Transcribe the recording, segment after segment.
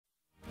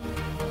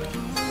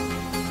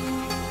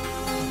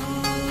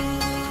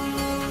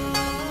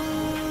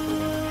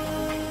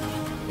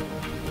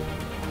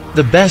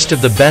The best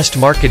of the best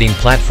marketing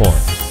platform.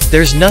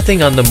 There's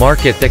nothing on the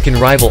market that can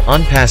rival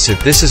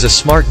Onpassive. This is a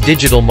smart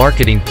digital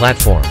marketing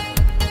platform.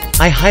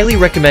 I highly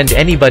recommend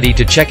anybody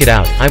to check it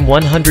out. I'm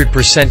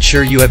 100%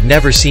 sure you have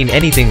never seen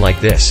anything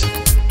like this.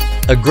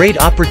 A great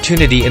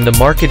opportunity in the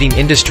marketing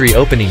industry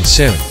opening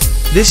soon.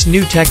 This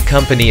new tech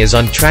company is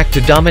on track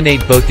to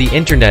dominate both the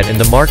internet and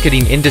the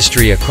marketing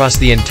industry across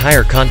the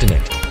entire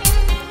continent.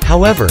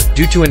 However,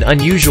 due to an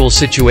unusual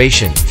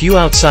situation, few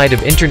outside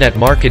of internet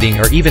marketing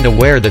are even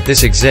aware that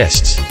this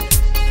exists.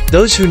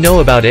 Those who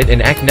know about it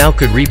and act now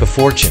could reap a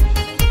fortune.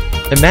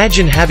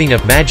 Imagine having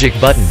a magic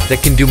button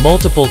that can do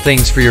multiple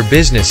things for your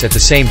business at the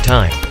same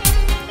time.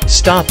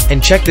 Stop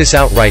and check this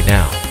out right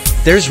now.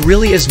 There's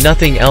really is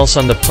nothing else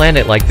on the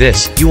planet like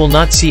this. You will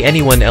not see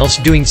anyone else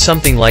doing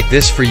something like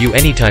this for you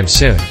anytime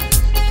soon.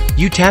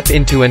 You tap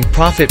into and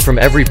profit from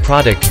every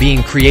product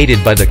being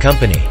created by the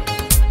company.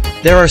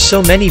 There are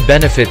so many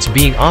benefits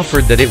being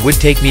offered that it would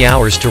take me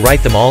hours to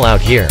write them all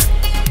out here.